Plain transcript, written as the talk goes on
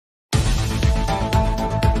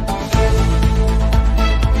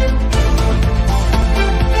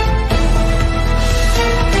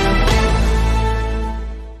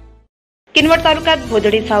किनवट तालुक्यात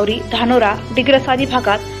भोदडी, सावरी, धानोरा, डिग्रस आदी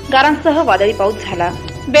भागात गारांसह वादळी पाऊस झाला।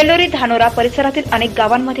 बेल्लोरी, धानोरा परिसरातील अनेक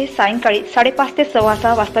गावांमध्ये सायंकाळी 5:30 ते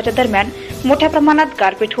 6:15 वाजताच्या दरम्यान मोठ्या प्रमाणात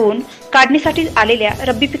गारपीट होऊन काढणीसाठी आलेल्या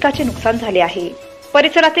रब्बी पिकाचे नुकसान झाले आहे।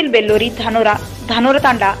 परिसरातील बेल्लोरी, धानोरा, धानोरा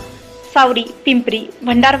तांडा, सावरी, पिंपरी,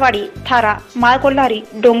 भंडारवाडी, थारा, माळकोल्हारी,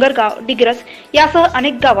 डोंगरगाव, डिग्रस यासह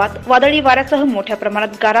अनेक गावात वादळी वाऱ्यासह मोठ्या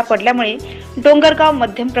प्रमाणात गारा पडल्यामुळे डोंगरगाव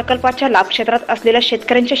मध्यम प्रकल्पाच्या लाभ क्षेत्रात असलेल्या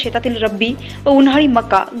शेतकऱ्यांच्या शेतातील रब्बी व उन्हाळी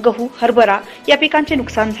मका, गहू, हरभरा या पिकांचे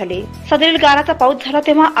नुकसान झाले। सदरील गाराचा पाऊस झाला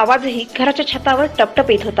तेव्हा आवाजही घराच्या छतावर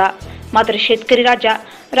टपटप येत होता। मात्र शेतकरी राजा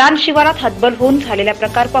रान शिवारात हतबल होऊन झालेला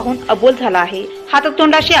प्रकार पाहून अबोल झाला आहे।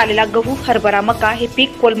 हाततोंडाशी आलेला गहू, हरभरा, मका हे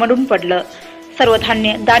पीक कोलमडून पडलं। सर्व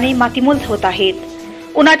धान्य दाणे मातीमोल होत आहेत।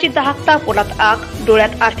 उन्हाची दहाकता, पोटात आग,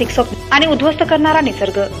 डोळ्यात आर्थिक स्वप्न आणि उद्ध्वस्त करणारा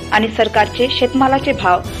निसर्ग आणि सरकारचे शेतमालाचे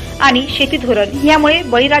भाव आणि शेती धोरण यामुळे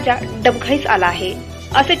बळीराजा डबघाईस आला आहे,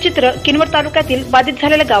 असे चित्र किनवट तालुक्यातील बाधित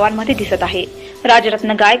झालेल्या गावांमध्ये दिसत आहे।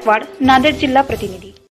 राजरत्न गायकवाड, नांदेड जिल्हा प्रतिनिधी।